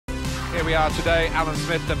Here we are today, Alan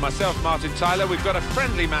Smith and myself, Martin Tyler. We've got a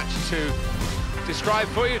friendly match to describe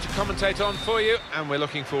for you, to commentate on for you, and we're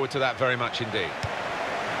looking forward to that very much indeed.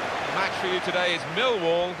 The match for you today is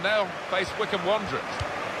Millwall now face Wycombe Wanderers.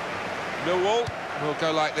 Millwall will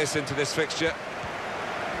go like this into this fixture.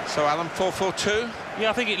 So, Alan, 4-4-2? Yeah,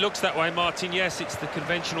 I think it looks that way, Martin. Yes, it's the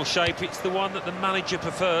conventional shape. It's the one that the manager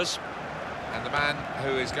prefers. And the man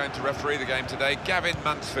who is going to referee the game today, Gavin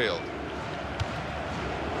Mansfield.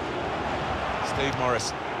 Steve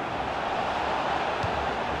Morrison.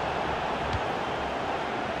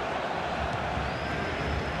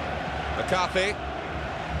 McCarthy.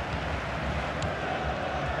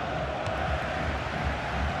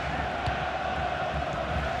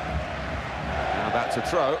 Now that's a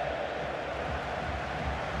throw.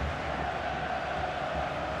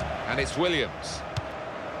 And it's Williams.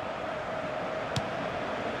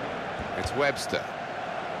 It's Webster.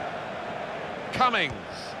 Cummings.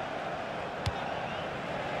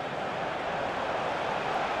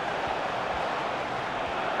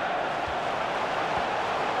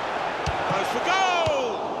 Goes for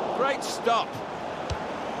goal! Great stop.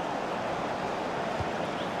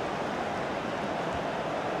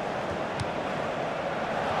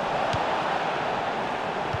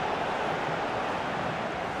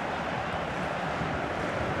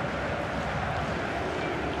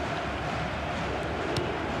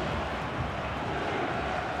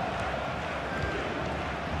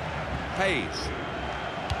 Hayes.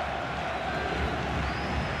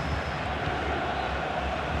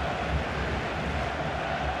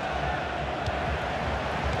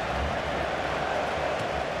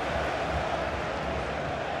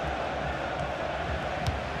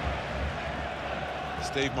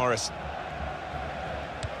 Steve Morrison.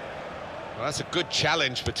 Well, that's a good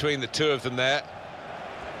challenge between the two of them there.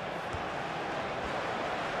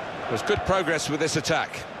 There's good progress with this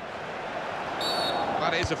attack.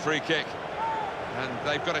 That is a free kick, and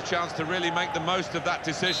they've got a chance to really make the most of that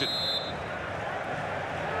decision.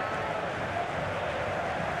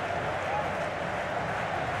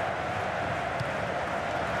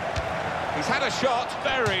 He's had a shot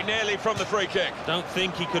very nearly from the free kick. Don't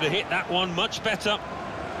think he could have hit that one much better.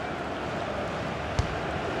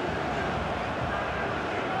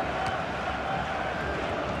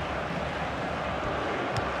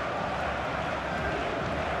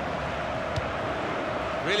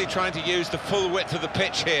 Really trying to use the full width of the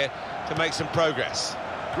pitch here to make some progress.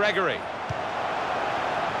 Gregory. He's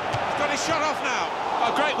got his shot off now.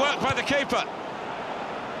 Oh, great work by the keeper.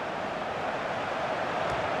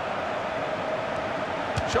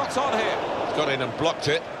 Shots on here. He's got in and blocked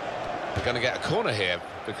it. They're going to get a corner here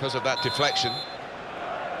because of that deflection.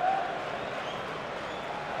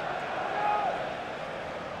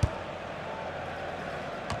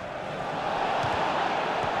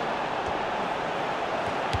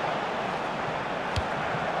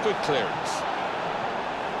 Good clearance.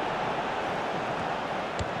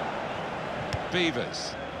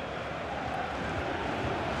 Beavers.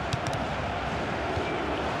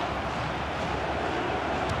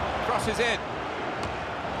 Crosses in.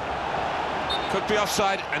 Could be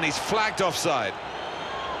offside, and he's flagged offside.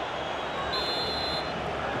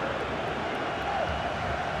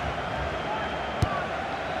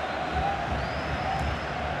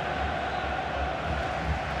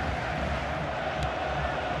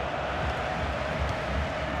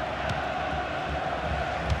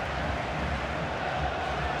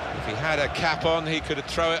 If he had a cap on, he could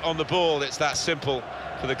throw it on the ball. It's that simple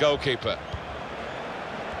for the goalkeeper.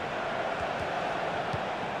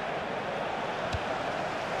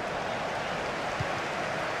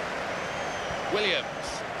 Williams.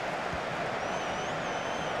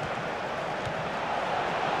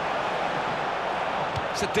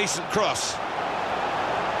 It's a decent cross.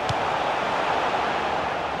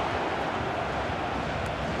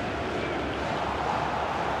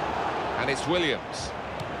 And it's Williams.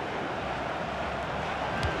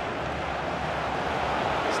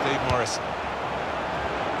 Steve Morrison.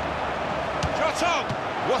 Shot on!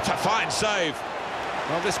 What a fine save.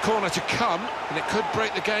 Well, this corner to come, and it could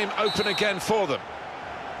break the game open again for them.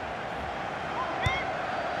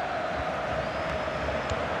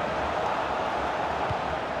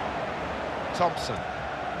 Thompson.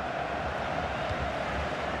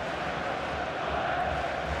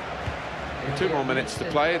 Two more minutes to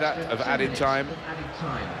play, that of added time.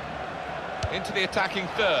 Into the attacking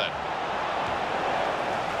third.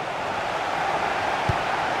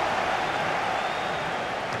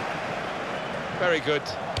 Very good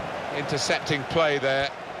intercepting play there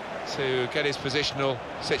to get his positional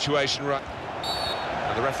situation right.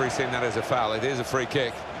 And the referee's seen that as a foul. It is a free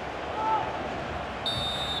kick.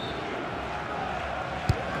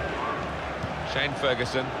 Shane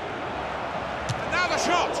Ferguson. And now the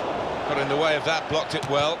shot! Got in the way of that, blocked it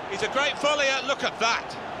well. He's a great volleyer, look at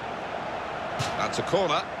that! That's a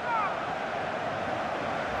corner.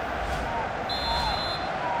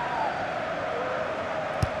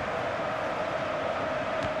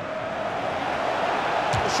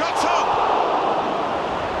 The shot's on!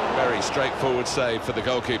 Very straightforward save for the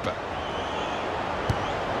goalkeeper.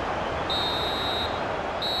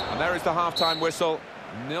 And there is the half-time whistle.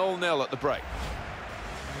 0-0 at the break.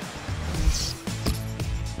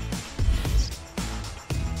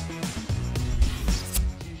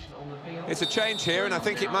 It's a change here, and I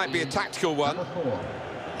think it might be a tactical one.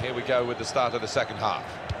 Here we go with the start of the second half.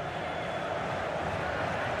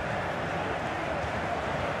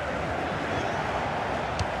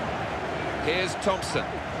 Here's Thompson.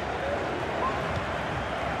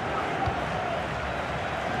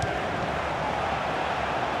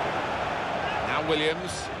 Now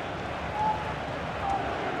Williams.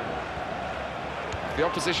 If the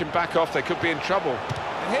opposition back off, they could be in trouble.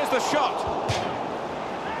 And here's the shot.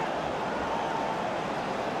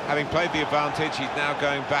 Having played the advantage, he's now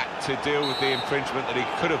going back to deal with the infringement that he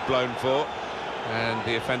could have blown for, and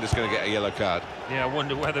the offender's going to get a yellow card. Yeah, I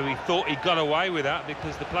wonder whether he thought he got away with that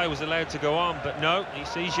because the play was allowed to go on, but no, he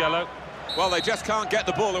sees yellow. Well, they just can't get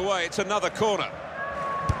the ball away. It's another corner.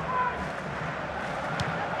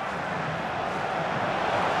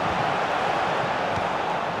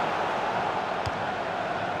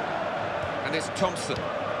 And it's Thompson.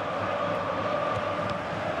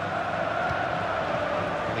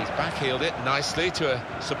 He's backheeled it nicely to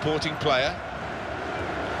a supporting player.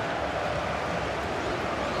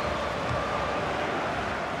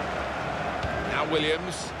 Now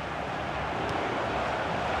Williams.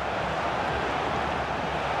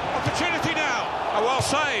 Opportunity now. Oh, well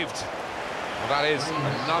saved. Well, that is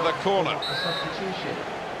another corner. Substitution.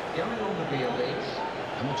 Going on the field is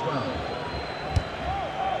number 12.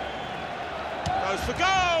 Goes for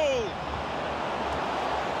goal!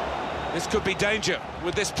 This could be danger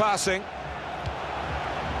with this passing.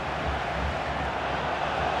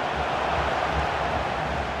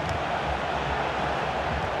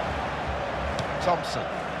 Thompson.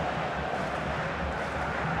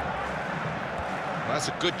 Well, that's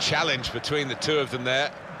a good challenge between the two of them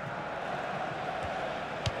there.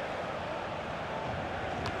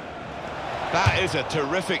 That is a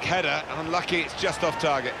terrific header. Unlucky it's just off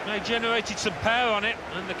target. They generated some power on it,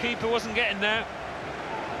 and the keeper wasn't getting there.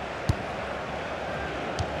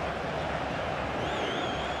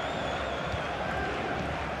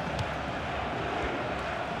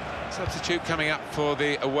 Substitute coming up for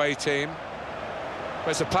the away team. Well,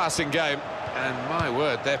 it's a passing game, and my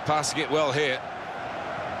word, they're passing it well here.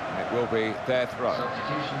 It will be their throw.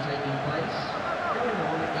 Substitution taking place. Going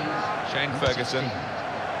on is Shane Ferguson. 16.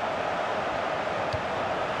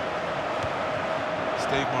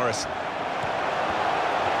 Steve Morris.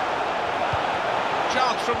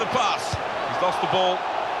 Chance from the pass. He's lost the ball.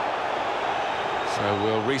 So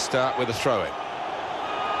we'll restart with a throw-in.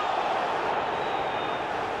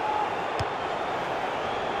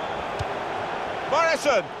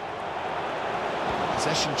 Morrison!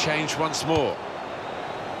 Possession change once more.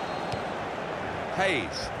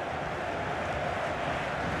 Hayes.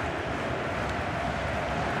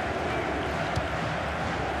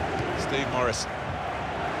 Steve Morris.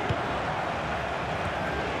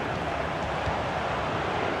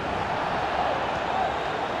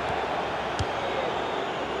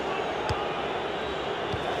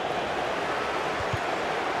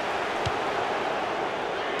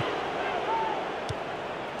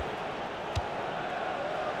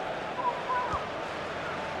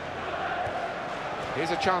 Here's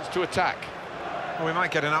a chance to attack. Well, we might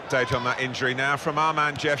get an update on that injury now from our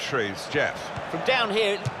man Jeff Shreves. Jeff. From down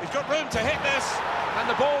here... He's got room to hit this, and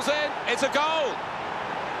the ball's in. It's a goal.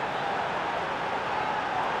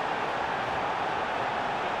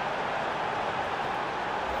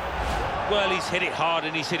 Well, he's hit it hard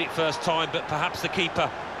and he's hit it first time, but perhaps the keeper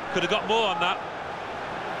could have got more on that.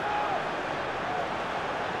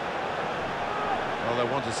 Well,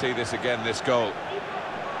 they want to see this again, this goal.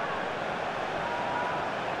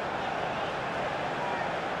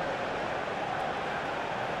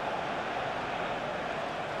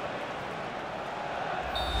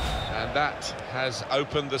 And that has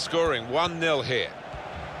opened the scoring. 1-0 here.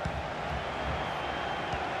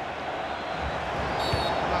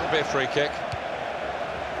 That'll be a free kick.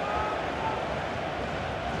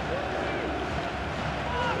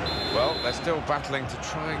 Well, they're still battling to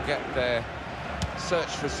try and get their search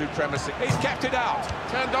for supremacy. He's kept it out.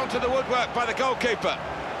 Turned onto the woodwork by the goalkeeper.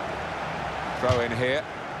 Throw in here.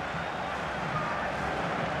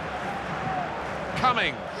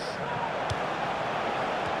 Cummings.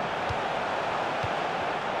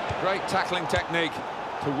 Great tackling technique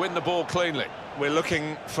to win the ball cleanly. We're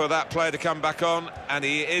looking for that player to come back on, and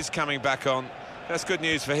he is coming back on. That's good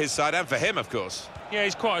news for his side and for him, of course. Yeah,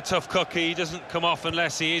 he's quite a tough cookie. He doesn't come off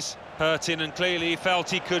unless he is hurting, and clearly he felt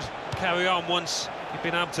he could carry on once he'd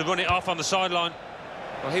been able to run it off on the sideline.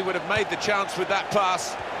 Well, he would have made the chance with that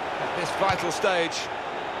pass at this vital stage.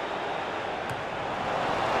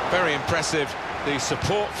 Very impressive, the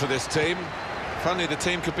support for this team. If only the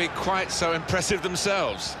team could be quite so impressive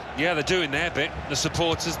themselves. Yeah, they're doing their bit, the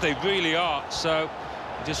supporters, they really are. So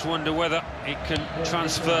I just wonder whether it can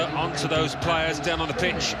transfer onto those players down on the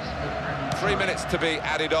pitch. 3 minutes to be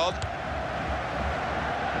added on.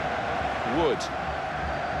 Wood.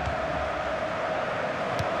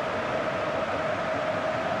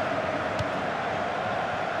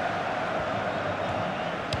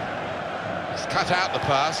 He's cut out the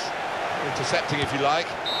pass, intercepting if you like,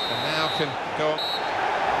 and now can go on.